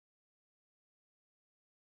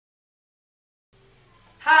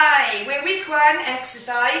Hi, we're week 1,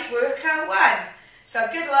 exercise, workout 1. So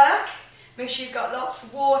good luck. Make sure you've got lots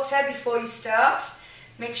of water before you start.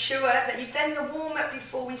 Make sure that you've done the warm-up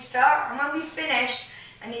before we start. And when we finished,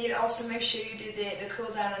 I need you to also make sure you do the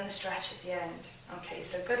cool down and the stretch at the end. Okay,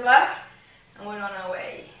 so good luck, and we're on our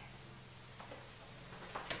way.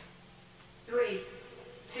 3,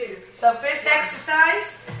 2. So first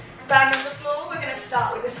exercise, band on the floor. We're going to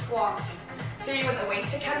start with a squat. So you want the weight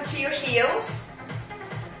to come to your heels.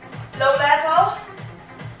 Low level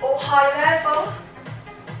or high level.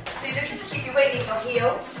 So you're looking to keep your weight in your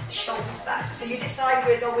heels, shoulders back. So you decide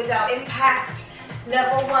with or without impact,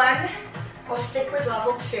 level 1 or stick with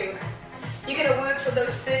level 2. You're going to work for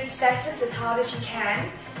those 30 seconds as hard as you can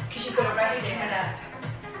because you've got a rest coming up.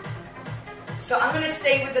 So I'm going to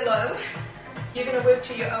stay with the low. You're going to work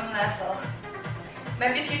to your own level.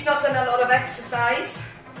 Remember, if you've not done a lot of exercise,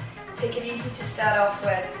 take it easy to start off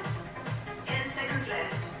with. 10 seconds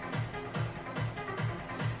left.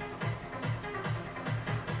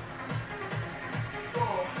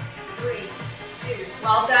 4, 3, 2.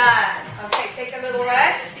 Well done. Okay, take a little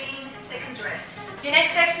rest. 15 seconds rest. Your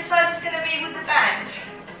next exercise is going to be with the band.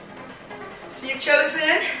 So you've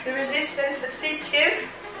chosen the resistance that suits you.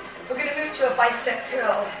 We're going to move to a bicep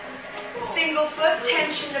curl. Single foot,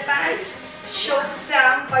 tension the band, shoulders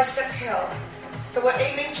down, bicep curl. So we're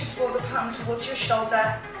aiming to draw the palm towards your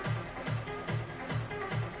shoulder.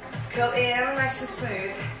 Curl in, nice and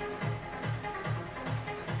smooth.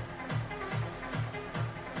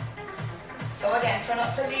 So again, try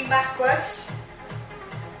not to lean backwards.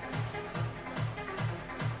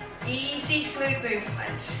 Easy, smooth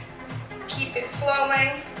movement. Keep it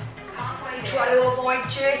flowing. Halfway there. Try to avoid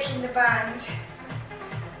jerking the band.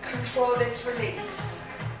 Control its release.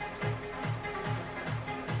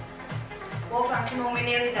 Well done, come on, we're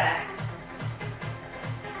nearly there.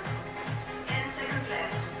 10 seconds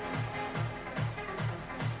left.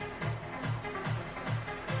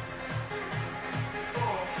 4,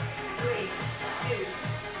 3, 2,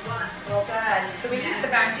 1. Well done. So we use the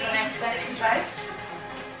band for the next exercise.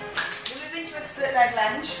 We move into a split leg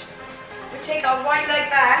lunge. We take our right leg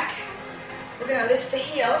back. We're going to lift the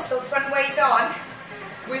heel, so front way's on.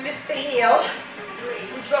 We lift the heel.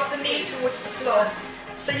 3. We drop the knee towards the floor.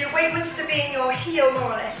 So your weight wants to be in your heel more or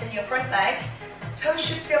less, in your front leg. Toes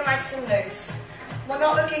should feel nice and loose. We're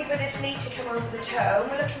not looking for this knee to come over the toe.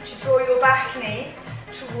 We're looking to draw your back knee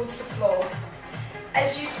towards the floor.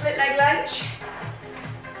 As you split leg lunge,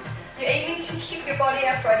 you're aiming to keep your body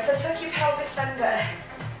upright. So tuck your pelvis under.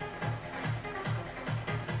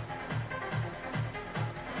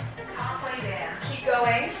 Halfway there. Keep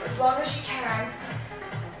going for as long as you can.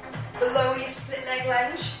 The lower you split leg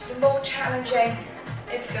lunge, the more challenging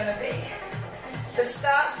it's going to be. So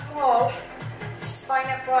start small, spine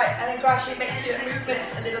upright, and then gradually make your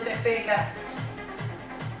movements a little bit bigger.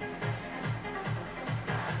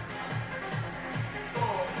 4,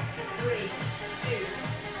 3, 2.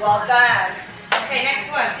 Well done. Okay, next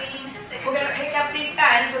one. 15 seconds We're going to rest. pick up these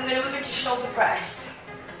bands and we're going to move into shoulder press.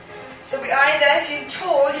 So we either, if you're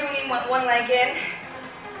tall, you only want one leg in,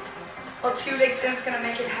 or 2 legs in, it's going to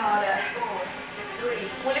make it harder. 4, 3.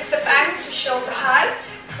 We'll lift the band to shoulder height,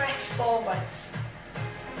 press forwards.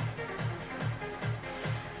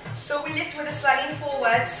 So we lift with a sliding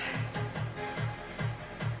forwards.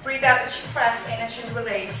 Breathe out as you press in, as you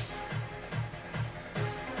release.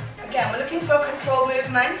 Again, we're looking for a control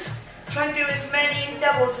movement. Try and do as many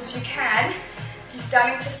doubles as you can. If you're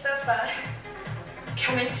starting to suffer,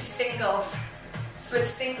 come into singles. So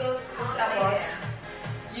it's singles or doubles.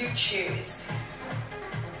 You choose.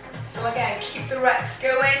 So again, keep the reps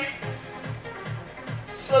going.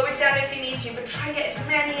 Slow it down if you need to, but try and get as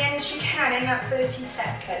many in as you can in that 30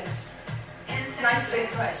 seconds. 10 seconds Nice big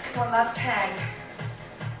left. press. Come on, last 10.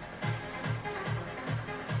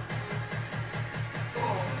 4,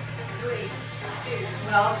 3, 2.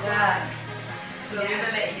 Well done. Slowly Yeah.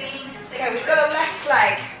 release. 15 Okay, seconds we've got a rest. left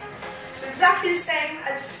leg. So exactly the same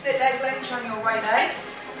as a split leg lunge on your right leg.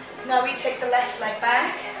 Now we take the left leg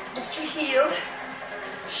back. Lift your heel.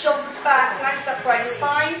 Shoulders back, nice upright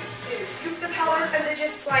spine. Scoop the pelvis under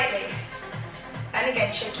just slightly. And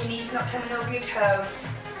again, check your knees not coming over your toes.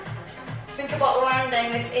 Think about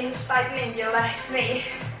landing this inside knee, your left knee,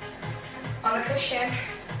 on a cushion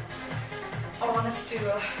or on a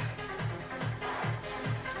stool.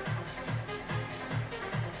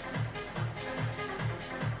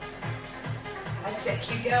 That's it,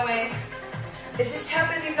 keep going. This is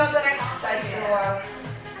tough if you've not done exercise for a while.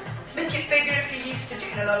 Make it bigger if you're used to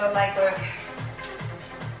doing a lot of leg work.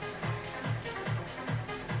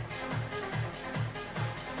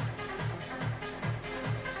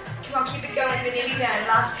 Come on, keep it going. We're nearly done.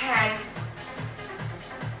 Last 10.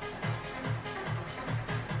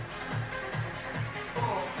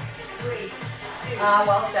 4, 3, 2. Ah,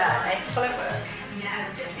 well done. Excellent work. Now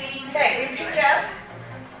 15. Okay, we pick up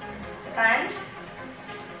the band.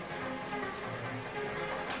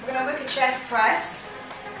 We're going to work a chest press.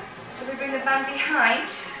 So we bring the band behind.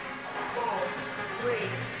 4, 3,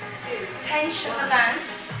 2. Tension the band.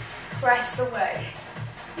 Press away.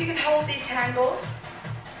 You can hold these handles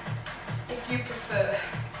if you prefer.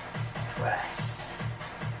 Press.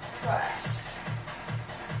 Press.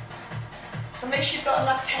 So make sure you've got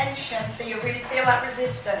enough tension so you really feel that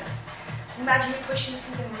resistance. Imagine you're pushing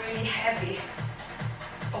something really heavy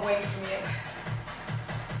away from you.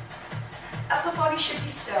 Upper body should be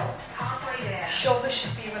still. Halfway there. Shoulders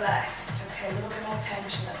should be relaxed. Okay, a little bit more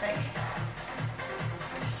tension, I think.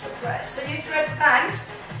 So press. So you thread the band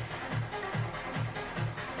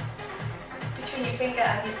between your finger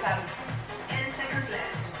and your thumb. 10 seconds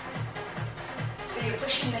left. So you're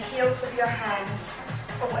pushing the heels of your hands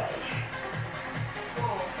away.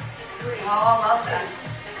 4, 3. Oh, well done.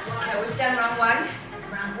 2, 1. Okay, we've done round 1.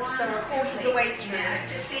 Round 1. So we're a quarter of the way through. Now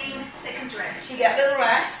 15 seconds rest. So you get a little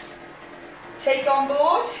rest. Take on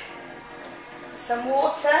board some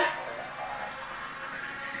water.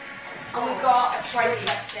 And we've got a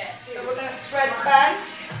tricep dip. So we're going to thread the band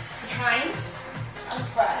behind and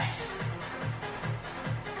press.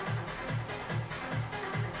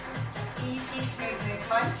 Easy, smooth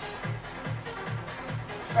movement.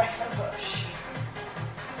 Press and push.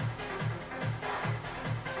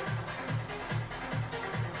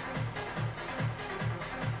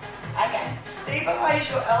 Again, stabilize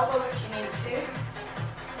your elbow if you need to.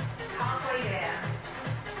 Halfway there.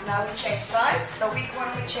 Now we change sides. So week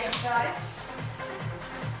 1 we change sides.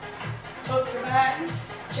 Hook the band,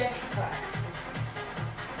 gently press.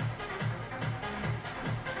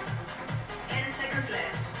 10 seconds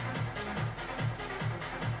left.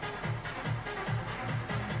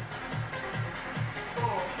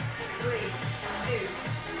 4, 3, 2.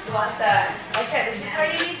 Well done. Okay, this is how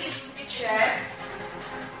you need to move your chair.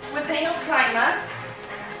 With the hill climber,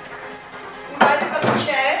 we've either got the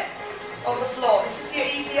chair or the floor. This is your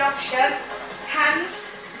easy option. Hands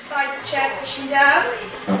beside the chair pushing down.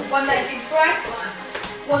 One leg in front,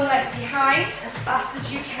 one leg behind, as fast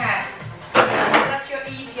as you can. So that's your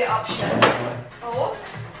easier option. Or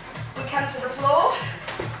we come to the floor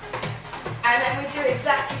and then we do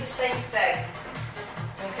exactly the same thing.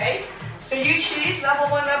 Okay? So you choose level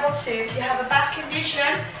 1, level 2. If you have a back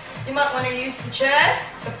condition, you might want to use the chair,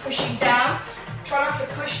 so pushing down. Try not to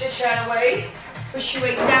push the chair away. Push your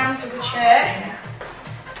weight down through the chair.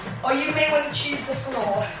 Or you may want to choose the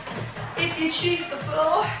floor. If you choose the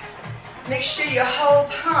floor, make sure your whole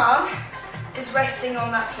palm is resting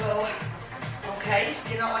on that floor. Okay,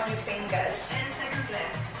 so you're not on your fingers. 10 seconds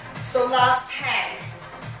left. So last 10.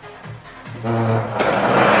 4,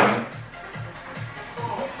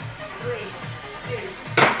 3, 2, 1.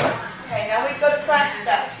 Okay, now we've got to press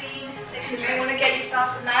up. 15 So seconds you want to rest. get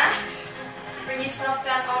yourself a mat. Bring yourself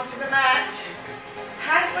down onto the mat.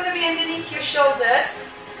 Hands going to be underneath your shoulders.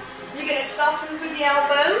 You're going to soften through the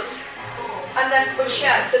elbows and then push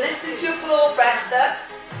out. So this is your floor press up.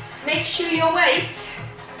 Make sure your weight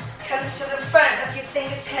comes to the front of your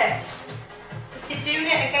fingertips. If you're doing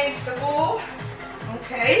it against the wall,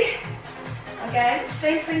 okay, again,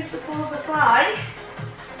 same principles apply.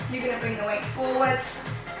 You're going to bring the weight forwards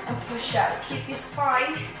and push out. Keep your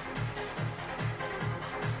spine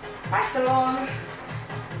nice and long.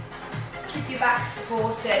 Keep your back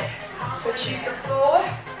supported. So choose the floor,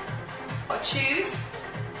 or choose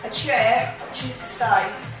a chair, or choose a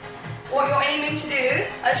side. What you're aiming to do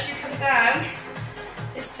as you come down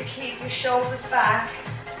is to keep your shoulders back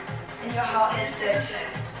and your heart lifted.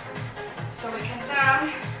 So we come down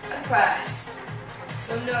and press.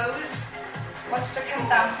 So nose wants to come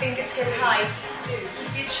down, fingertip height.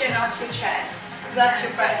 Keep your chin off your chest. So that's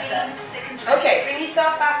your press up. Okay, bring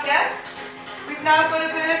yourself back up. We've now got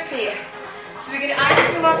a burpee. So we're going to add it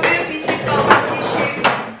to our burpee if you've got back issues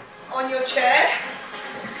on your chair.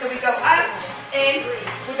 So we go out, in,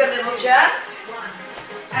 with a little jump.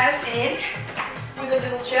 Out, in, with a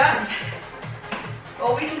little jump.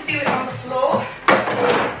 Or we can do it on the floor.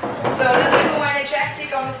 So a little bit more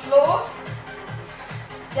energetic on the floor.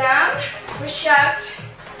 Down, push out,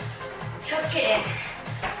 tuck it in.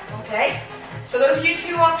 Okay? So those are your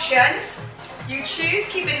two options. You choose,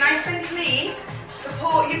 keep it nice and clean.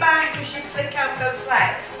 Support your back as you flick out those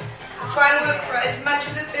legs. Try and work for as much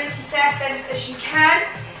of the 30 seconds as you can.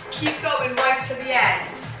 Keep going right to the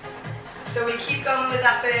end. So we keep going with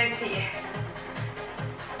that burpee.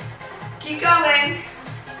 Keep going.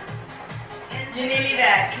 You're nearly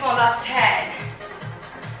there. Come on, last 10.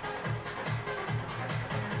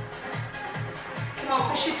 Come on,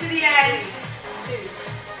 push it to the end. 2,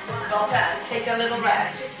 1. Well done. Take a little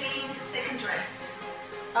rest. 15 seconds rest.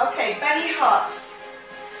 Okay, bunny hops.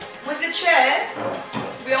 With the chair,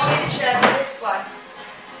 we all need a chair for this one.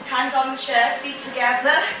 Hands on the chair, feet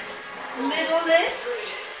together. Little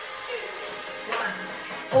lift.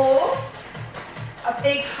 2, 1. Or a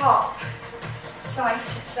big hop, side to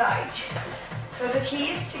side. So the key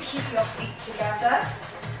is to keep your feet together,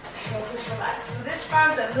 shoulders relaxed. So this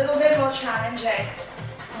round's a little bit more challenging,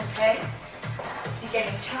 okay? If you're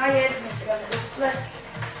getting tired, make it a little flip.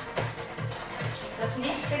 Keep those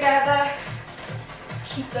knees together,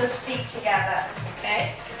 keep those feet together,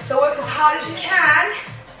 okay? So work as hard as you can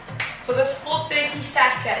for this full 30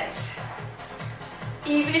 seconds.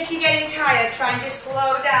 Even if you're getting tired, try and just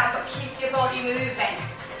slow down, but keep your body moving.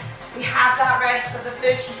 We have that rest of the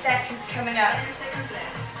 30 seconds coming up. 10 seconds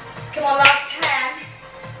left. Come on, last 10.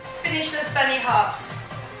 Finish those bunny hops.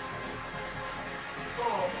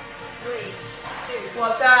 4, 3, 2.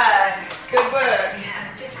 Well done. Good work. You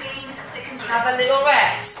have 15 seconds rest. Have a little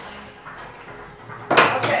rest.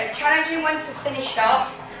 Okay, challenging one to finish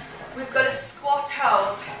off. We've got a squat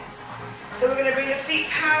hold. So we're going to bring the feet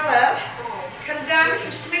parallel. Come down,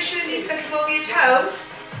 just to make sure the knees don't come over your toes.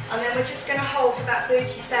 And then we're just going to hold for about 30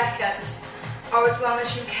 seconds. Or as long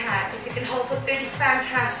as you can. If you can hold for 30,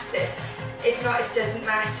 fantastic. If not, it doesn't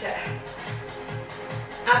matter.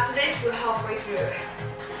 After this, we're halfway through.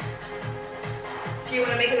 If you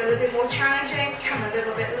want to make it a little bit more challenging, come a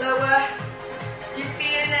little bit lower. If you're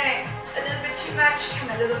feeling it a little bit too much, come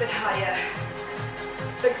a little bit higher.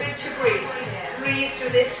 So good to breathe. Breathe through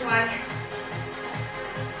this one.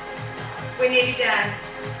 We're nearly done.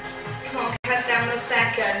 Come on, cut down those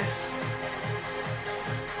seconds.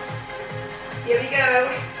 Here we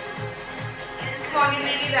go. Come on, you're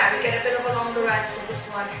nearly there. We get a bit of a longer rest of this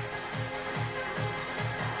one.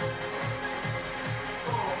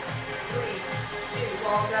 4, 3, 2.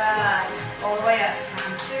 Well done. All the way up.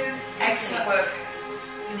 Round 2. Excellent work.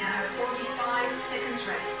 You now have 45 seconds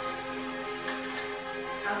rest.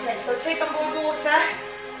 Okay, so take on board water.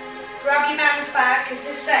 Grab your bands back, because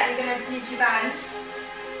this set you're going to need your bands.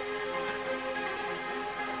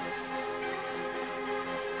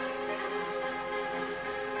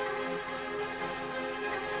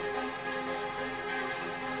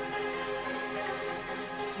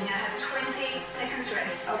 You now have 20 seconds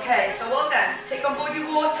rest. Okay, so well done. Take on board your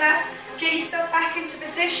water. Get yourself back into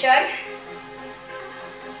position.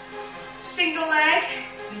 Single leg.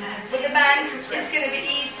 You now have With the 10 band seconds is rest. going to be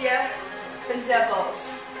easier than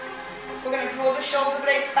doubles. We're going to draw the shoulder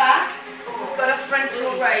blades back. We've got a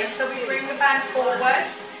frontal raise, so we bring the band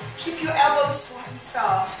forwards. Keep your elbows slightly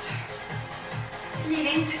soft. Lean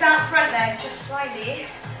into that front leg just slightly.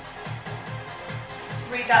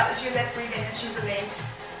 Breathe out as you lift, breathe in as you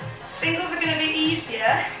release. Singles are going to be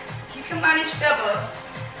easier. If you can manage doubles,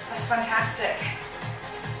 that's fantastic.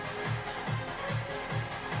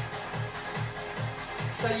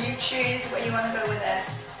 So you choose where you want to go with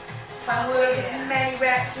this. Try and work as many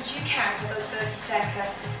reps as you can for those 30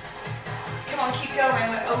 seconds. Come on, keep going.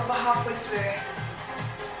 We're over halfway through.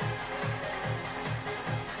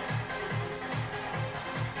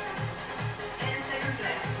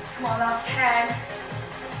 Come on, last 10.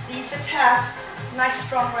 These are tough. Nice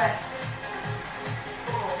strong rests.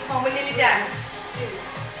 4, Come on, we're nearly done. 2,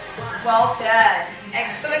 1. Well done.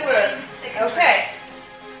 Excellent work. 15 seconds Okay. rest.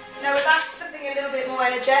 Now we're back to something a little bit more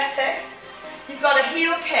energetic. You've got a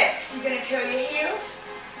heel kick, so you're going to curl your heels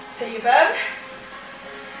to your bum.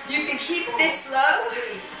 You can keep this low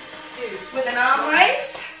 3, 2. with an arm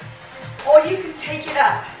raise, or you can take it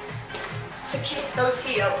up to kick those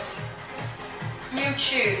heels. You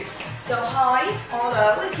choose. So high or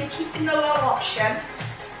low. If you're keeping the low option,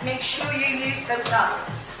 make sure you use those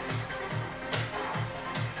arms.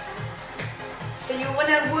 So you want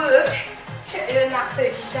to work to earn that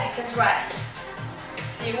 30 seconds rest.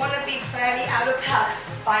 So you want to be fairly out of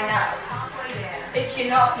puff by now. Halfway there. If you're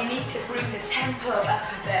not, you need to bring the tempo up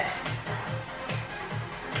a bit.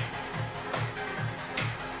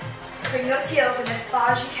 Bring those heels in as far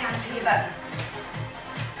as you can to your bum.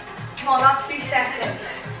 Come on, last few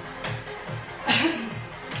seconds.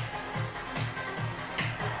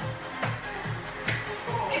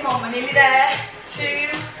 Come on, we're nearly there. 2,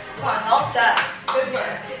 1, all done. Good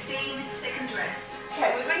work. 15 seconds rest.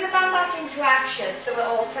 Okay, we bring the band back into action, so we're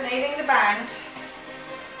alternating the band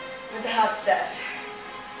with the hard stuff.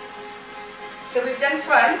 So we've done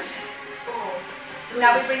front, 4.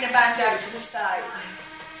 now we bring the band out to the side.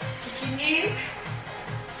 If you're new,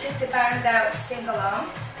 take the band out single arm.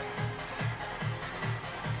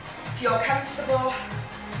 If you're comfortable,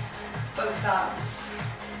 both arms.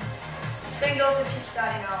 So singles if you're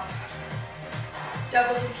starting off.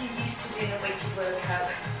 Doubles if you're used to doing a weighted workout.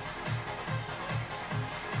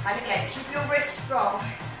 And again, keep your wrist strong.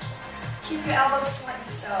 Keep your elbows slightly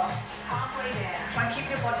soft. Halfway there. Try and keep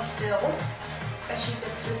your body still as you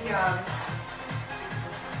lift through the arms.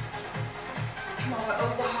 Come on, we're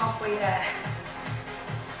over halfway there.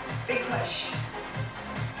 Big push.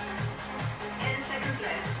 10 seconds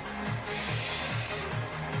left.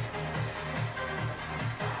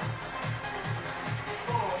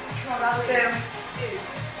 Come on, last few. 2,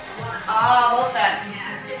 1. Ah, well done.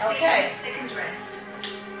 Now 15 Okay. seconds rest.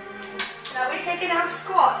 Now we're taking our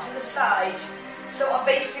squat to the side. So our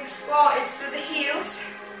basic squat is through the heels.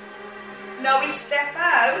 Now we step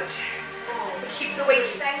out. 4, We keep the weight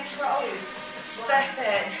central. 2, Step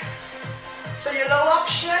in. So your low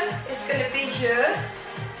option is going to be here.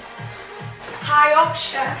 High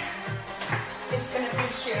option is going to be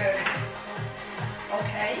here.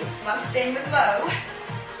 Okay, so I'm staying with low.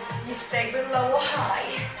 You stay with low or high.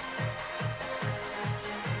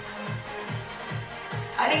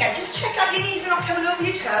 And again, just check out your knees are not coming over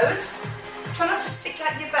your toes. Try not to stick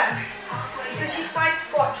out your bum. halfway So as you there. side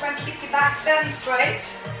squat, try and keep your back fairly straight.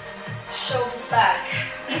 Shoulders back.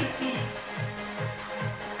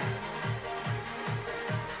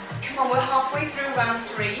 Come on, we're halfway through round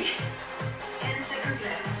 3. 10 seconds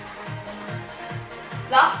left.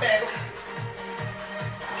 Last bit.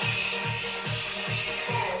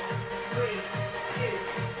 4, 3, 2,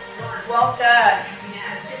 1. Well done.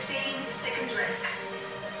 Now 15 seconds rest.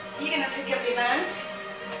 You're going to pick up your band.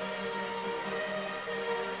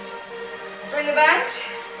 Bring the band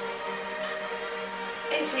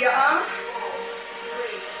into your arm. 4,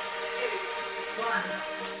 3, 2,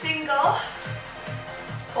 1. Single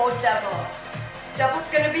or double. Double's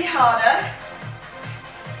going to be harder.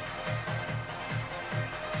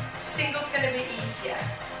 Single's going to be easier.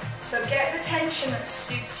 So get the tension that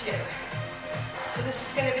suits you. So this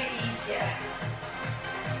is going to be easier.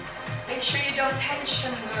 Make sure you don't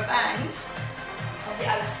tension the band on the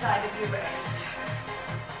outside of your wrist.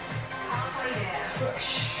 Halfway there.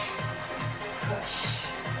 Push, push.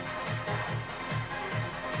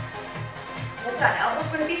 Well done. Elbows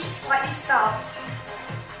going to be just slightly soft.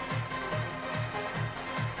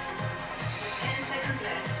 10 seconds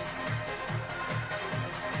left.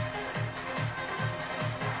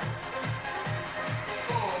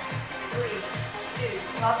 4, 3,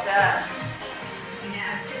 2. Well done.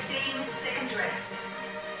 Now 15 seconds rest.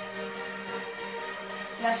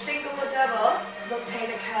 Now single or double, rotate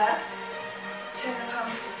a curve. Turn the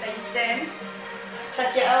palms to face in.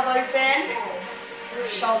 Tuck your elbows in. 4, 3,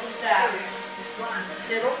 Shoulders down. 2, 1.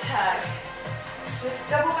 Little tug. So if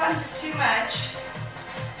double bands is too much,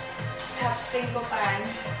 just have single band.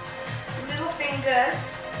 Little fingers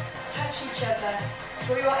touch each other.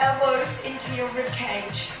 Draw your elbows into your rib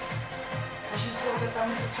cage. As you draw your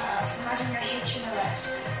thumbs apart, so imagine you're hitching a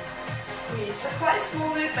left. Squeeze. So quite a small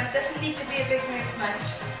movement, doesn't need to be a big movement.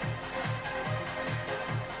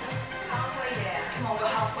 Halfway there. Come on, we're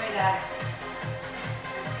halfway there.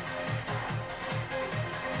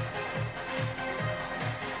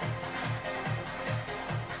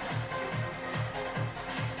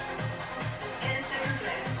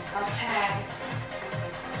 Last 10.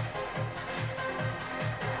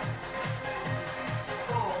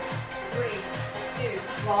 4, 3,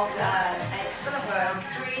 2. Well done. Excellent Round work.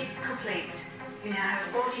 3 complete. You now have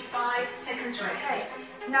 45 seconds rest. Okay,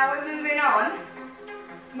 now we're moving on.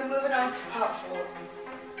 We're moving on to part 4.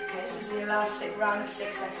 Okay, this is your last round of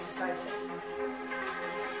 6 exercises.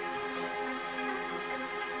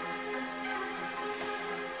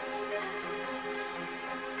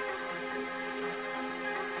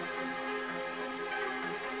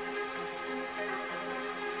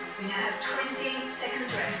 You now have 20 seconds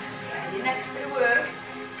rest. Okay, your next bit of work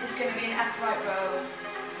is going to be an upright row.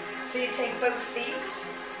 So you take both feet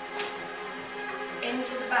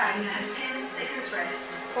into the You band, now have 10 seconds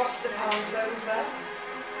rest. cross the palms over,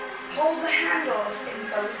 hold the handles in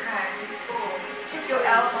both hands, 4, take your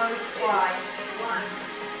elbows wide, 1.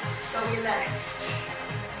 so we left,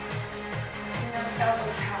 bring those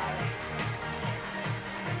elbows high.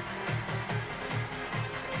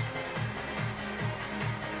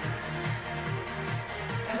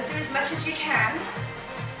 Remember, do as much as you can.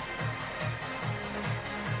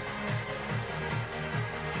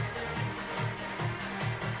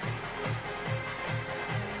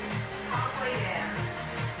 Halfway there.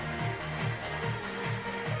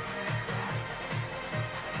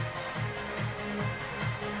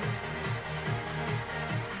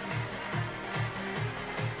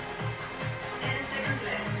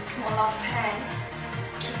 on, last 10.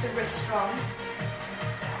 Keep the wrist strong.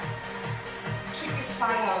 Keep your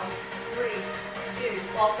spine on. 3, 2,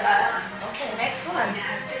 Well done. Okay, next one. we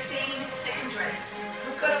have 15 seconds rest.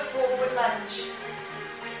 We've got a forward lunge.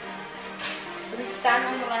 So we stand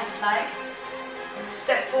on the left leg,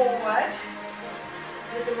 step forward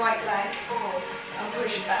with the right leg, 4, and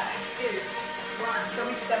push back. 2, 1. So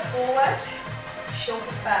we step forward,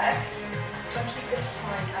 shoulders back, try and keep the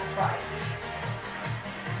spine upright.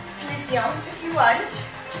 Use the arms if you want,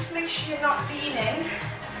 just make sure you're not leaning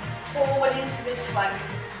forward into this one.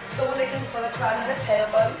 So we're looking for the crown of the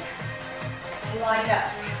tailbone to line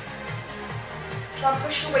up. Try and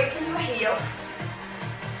push away from your heel.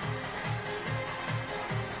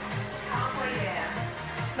 Halfway there.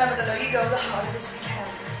 Remember, the lower you go, the harder this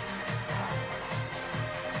becomes.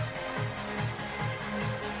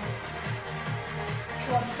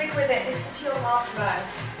 Come on, stick with it. This is your last round.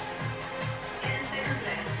 10 seconds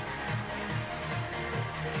left.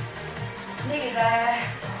 Nearly there.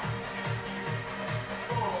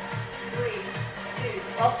 4, 3, 2,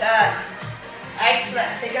 Well done.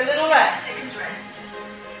 Excellent. Take a little rest. seconds rest.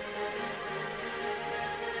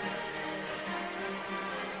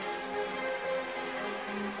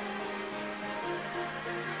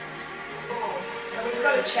 4, So we've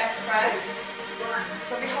got a chest press. 1.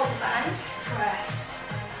 So we hold the band, press,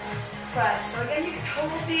 press. So again, you can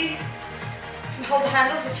hold the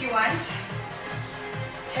handles if you want.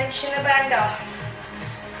 Tension the band off.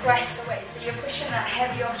 Press away. So you're pushing that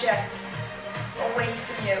heavy object away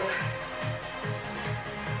from you.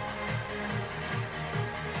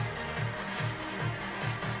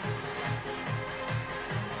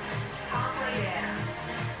 Halfway there.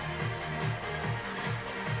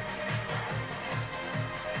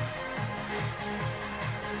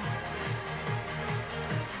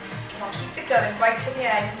 Come on, keep it going right to the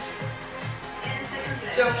end. 10 seconds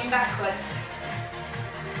left. Don't lean backwards.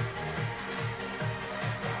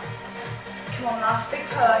 Come on, last big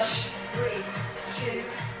push. 3, 2,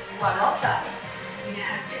 1, all done. we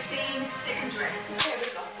have 15 seconds rest. Okay,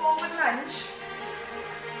 we've got forward lunge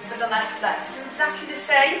with the left leg. So exactly the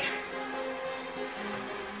same.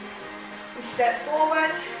 We step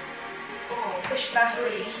forward, 4, push back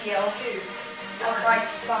with the heel, 2, upright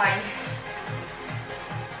spine.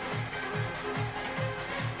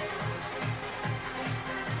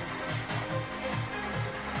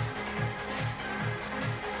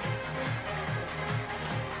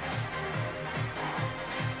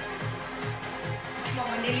 Come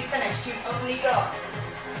on, we're nearly finished. You've only got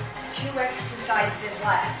 2 exercises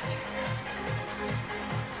left.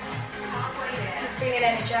 halfway If there. you're feeling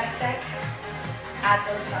energetic, add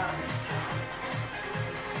those arms.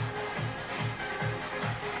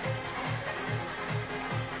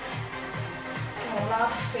 Come on,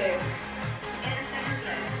 last few. 10 seconds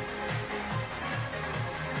left.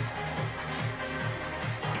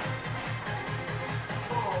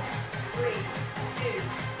 4, 3, 2,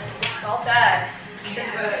 1. Well done. We Good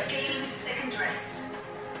have work. 15 seconds rest.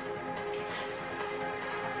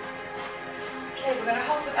 Okay, we're going to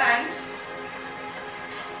hold the band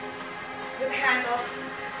with the handles.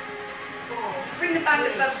 4, Bring the band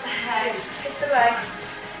above the head. Take the legs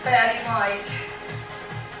fairly wide.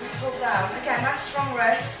 We pull down. Again, nice strong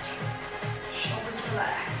wrist. Shoulders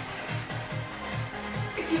relaxed.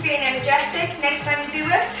 If you're feeling energetic, next time you do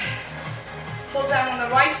it, pull down on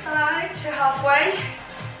the right side to halfway.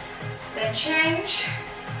 Then change.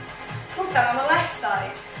 Pull down on the left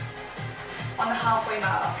side on the halfway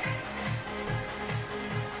mark.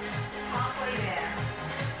 halfway there.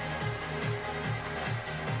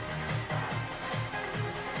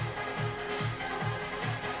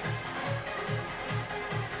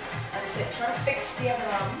 That's it. Try and fix the other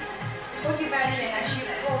arm. Pull your belly in as you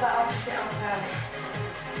pull that opposite arm down.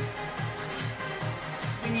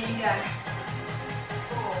 You're nearly done.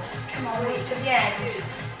 4, Come on, reach to the end. 2,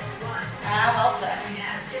 1. Ah, well done. We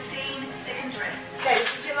have 15 seconds rest. Okay,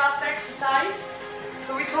 this is your last exercise.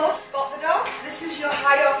 So we call spot the dogs. This is your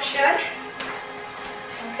high option.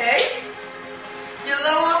 Okay. Your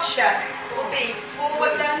low option will be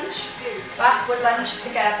forward lunge, 2, backward lunge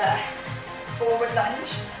together. Forward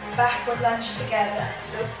lunge, backward lunge together.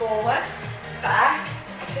 So forward, back,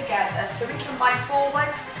 together. So we combine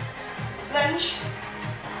forward lunge,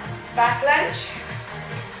 back lunge.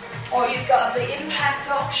 Or you've got the impact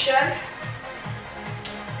option.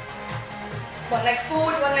 One leg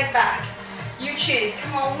forward, one leg back. You choose.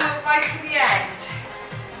 Come on, work right to the end.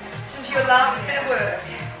 This is your last bit of work.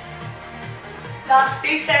 Last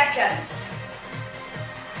few seconds.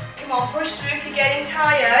 Come on, push through if you're getting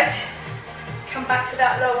tired. Come back to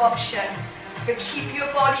that low option. But keep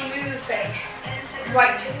your body moving. 10 seconds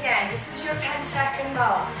right to the end. This is your 10-second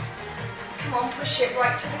mark. Come on, push it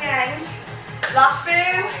right to the end. Last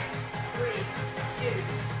few. 3, 2,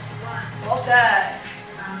 1. Well done.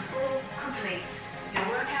 Round 4 complete. Your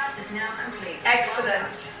workout is now complete.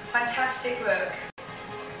 Excellent. Fantastic work.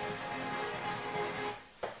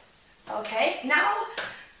 Okay, now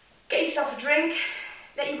get yourself a drink.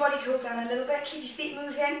 Let your body cool down a little bit. Keep your feet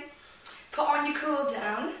moving. Put on your cool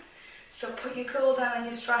down. So put your cool down and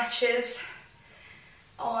your stretches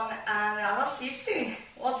on, and I'll see you soon.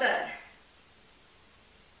 Well done.